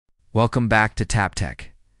Welcome back to Tap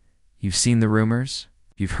Tech. You've seen the rumors,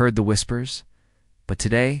 you've heard the whispers, but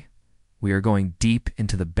today we are going deep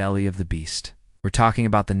into the belly of the beast. We're talking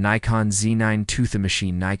about the Nikon Z9 II, the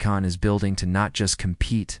machine Nikon is building to not just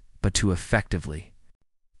compete, but to effectively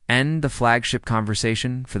end the flagship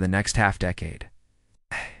conversation for the next half-decade.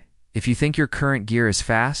 If you think your current gear is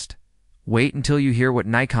fast, wait until you hear what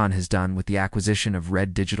Nikon has done with the acquisition of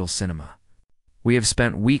Red Digital Cinema. We have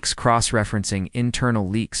spent weeks cross-referencing internal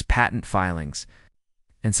leaks, patent filings,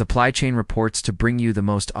 and supply chain reports to bring you the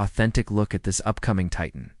most authentic look at this upcoming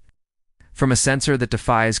titan. From a sensor that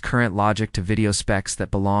defies current logic to video specs that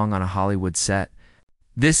belong on a Hollywood set,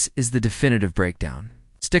 this is the definitive breakdown.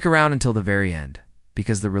 Stick around until the very end,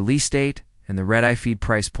 because the release date and the red eye feed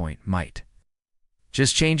price point might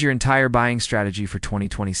just change your entire buying strategy for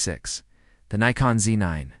 2026. The Nikon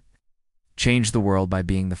Z9 changed the world by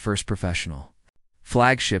being the first professional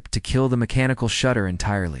flagship to kill the mechanical shutter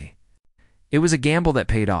entirely. It was a gamble that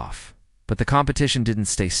paid off, but the competition didn't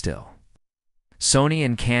stay still. Sony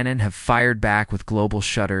and Canon have fired back with global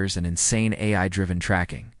shutters and insane AI-driven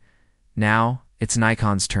tracking. Now, it's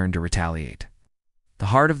Nikon's turn to retaliate. The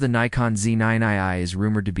heart of the Nikon Z9 II is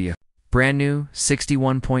rumored to be a brand new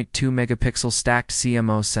 61.2 megapixel stacked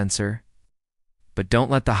CMOS sensor. But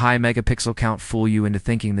don't let the high megapixel count fool you into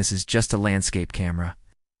thinking this is just a landscape camera.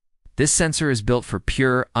 This sensor is built for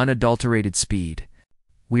pure, unadulterated speed.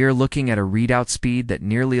 We are looking at a readout speed that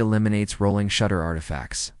nearly eliminates rolling shutter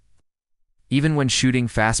artifacts. Even when shooting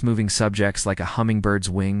fast-moving subjects like a hummingbird's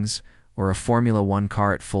wings or a Formula One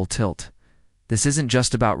car at full tilt, this isn't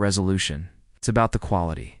just about resolution, it's about the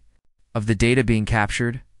quality of the data being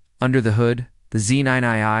captured. Under the hood, the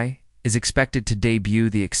Z9 II is expected to debut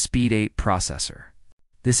the Expeed 8 processor.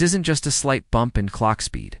 This isn't just a slight bump in clock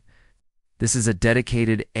speed. This is a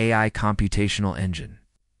dedicated AI computational engine.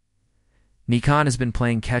 Nikon has been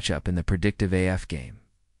playing catch-up in the predictive AF game.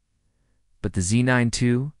 But the Z9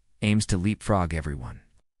 II aims to leapfrog everyone.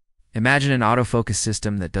 Imagine an autofocus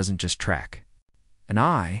system that doesn't just track an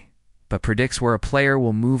eye, but predicts where a player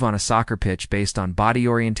will move on a soccer pitch based on body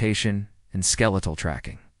orientation and skeletal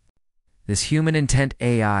tracking. This human intent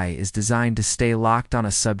AI is designed to stay locked on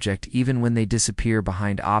a subject even when they disappear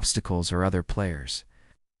behind obstacles or other players.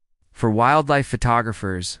 For wildlife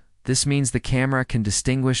photographers, this means the camera can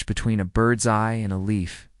distinguish between a bird's eye and a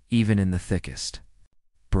leaf, even in the thickest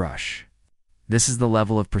brush. This is the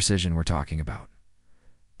level of precision we're talking about.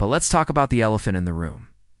 But let's talk about the elephant in the room.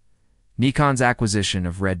 Nikon's acquisition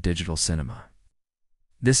of Red Digital Cinema.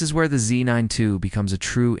 This is where the Z9 II becomes a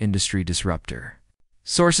true industry disruptor.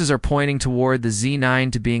 Sources are pointing toward the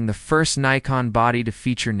Z9 to being the first Nikon body to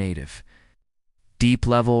feature native,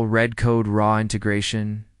 deep-level REDCODE RAW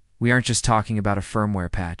integration. We aren't just talking about a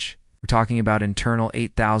firmware patch. We're talking about internal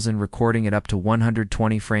 8000 recording at up to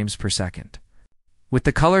 120 frames per second. With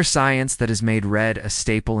the color science that has made red a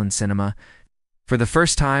staple in cinema, for the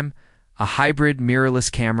first time, a hybrid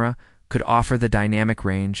mirrorless camera could offer the dynamic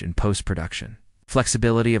range in post-production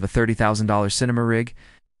flexibility of a $30,000 cinema rig.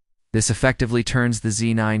 This effectively turns the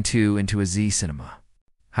Z9 II into a Z Cinema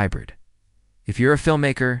hybrid. If you're a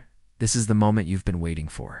filmmaker, this is the moment you've been waiting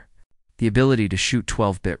for. The ability to shoot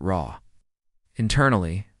 12-bit RAW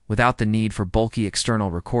internally, without the need for bulky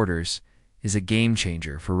external recorders, is a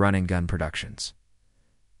game-changer for run-and-gun productions.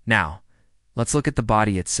 Now, let's look at the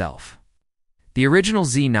body itself. The original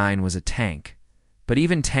Z9 was a tank, but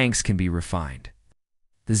even tanks can be refined.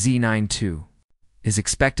 The Z9 II is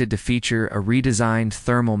expected to feature a redesigned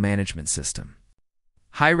thermal management system.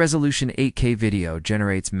 High-resolution 8K video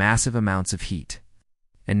generates massive amounts of heat,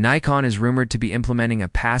 and Nikon is rumored to be implementing a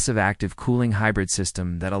passive-active cooling hybrid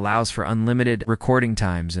system that allows for unlimited recording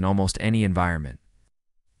times in almost any environment.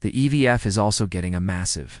 The EVF is also getting a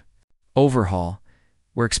massive overhaul.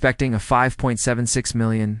 We're expecting a 5.76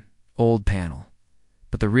 million OLED panel,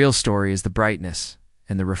 but the real story is the brightness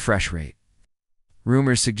and the refresh rate.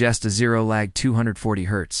 Rumors suggest a zero-lag 240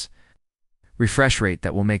 Hz refresh rate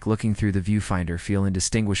that will make looking through the viewfinder feel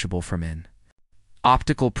indistinguishable from an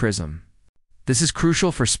optical prism. This is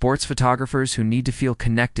crucial for sports photographers who need to feel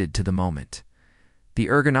connected to the moment. The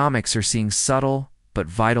ergonomics are seeing subtle but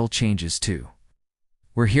vital changes too.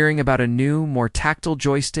 We're hearing about a new, more tactile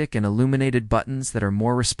joystick and illuminated buttons that are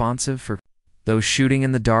more responsive for those shooting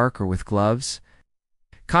in the dark or with gloves.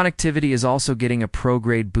 Connectivity is also getting a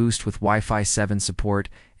pro-grade boost with Wi-Fi 7 support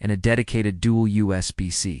and a dedicated dual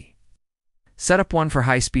USB-C. Set up one for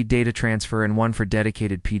high-speed data transfer and one for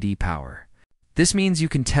dedicated PD power. This means you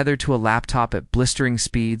can tether to a laptop at blistering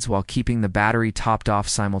speeds while keeping the battery topped off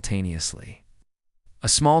simultaneously. A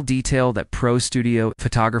small detail that pro studio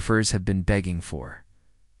photographers have been begging for.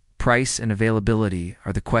 price and availability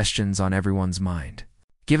are the questions on everyone's mind.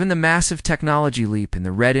 Given the massive technology leap in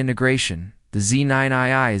the RED integration, the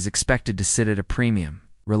Z9 II is expected to sit at a premium.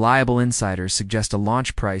 Reliable insiders suggest a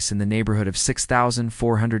launch price in the neighborhood of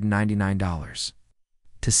 $6,499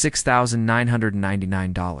 to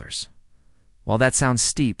 $6,999. While that sounds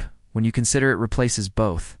steep, when you consider it replaces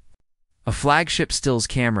both a flagship stills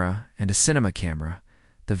camera and a cinema camera,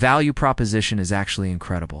 the value proposition is actually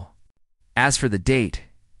incredible. As for the date,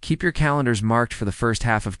 keep your calendars marked for the first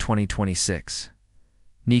half of 2026.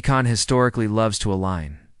 Nikon historically loves to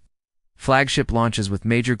align flagship launches with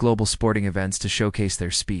major global sporting events to showcase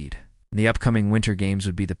their speed. The upcoming Winter Games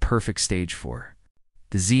would be the perfect stage for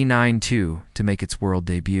the Z9 II to make its world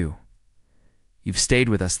debut. You've stayed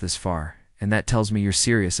with us this far, and that tells me you're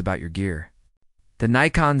serious about your gear. The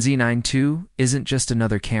Nikon Z9 II isn't just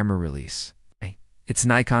another camera release. It's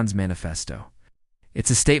Nikon's manifesto. It's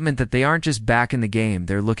a statement that they aren't just back in the game,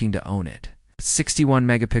 they're looking to own it. 61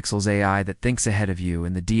 megapixels AI that thinks ahead of you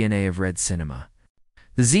in the DNA of Red cinema.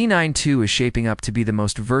 The Z9 II is shaping up to be the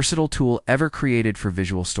most versatile tool ever created for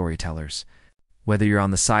visual storytellers. Whether you're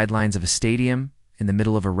on the sidelines of a stadium, in the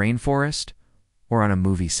middle of a rainforest, or on a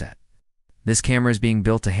movie set, this camera is being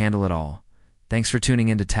built to handle it all. Thanks for tuning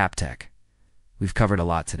into Tap Tech. We've covered a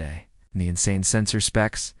lot today, from the insane sensor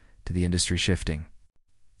specs to the industry shifting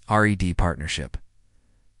RED partnership.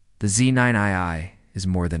 The Z9 II is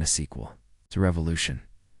more than a sequel. It's a revolution.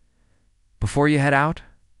 Before you head out,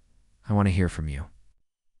 I want to hear from you.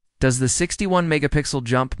 Does the 61 megapixel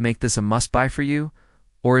jump make this a must-buy for you,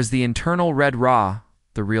 or is the internal RED RAW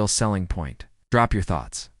the real selling point? Drop your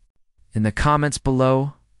thoughts. In the comments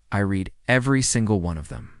below, I read every single one of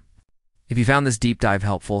them. If you found this deep dive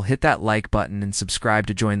helpful, hit that like button and subscribe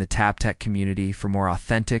to join the Tap Tech community for more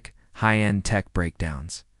authentic, high-end tech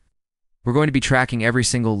breakdowns. We're going to be tracking every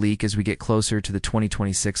single leak as we get closer to the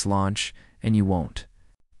 2026 launch, and you won't.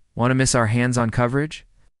 Want to miss our hands-on coverage?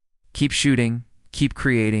 Keep shooting, keep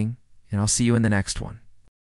creating, and I'll see you in the next one.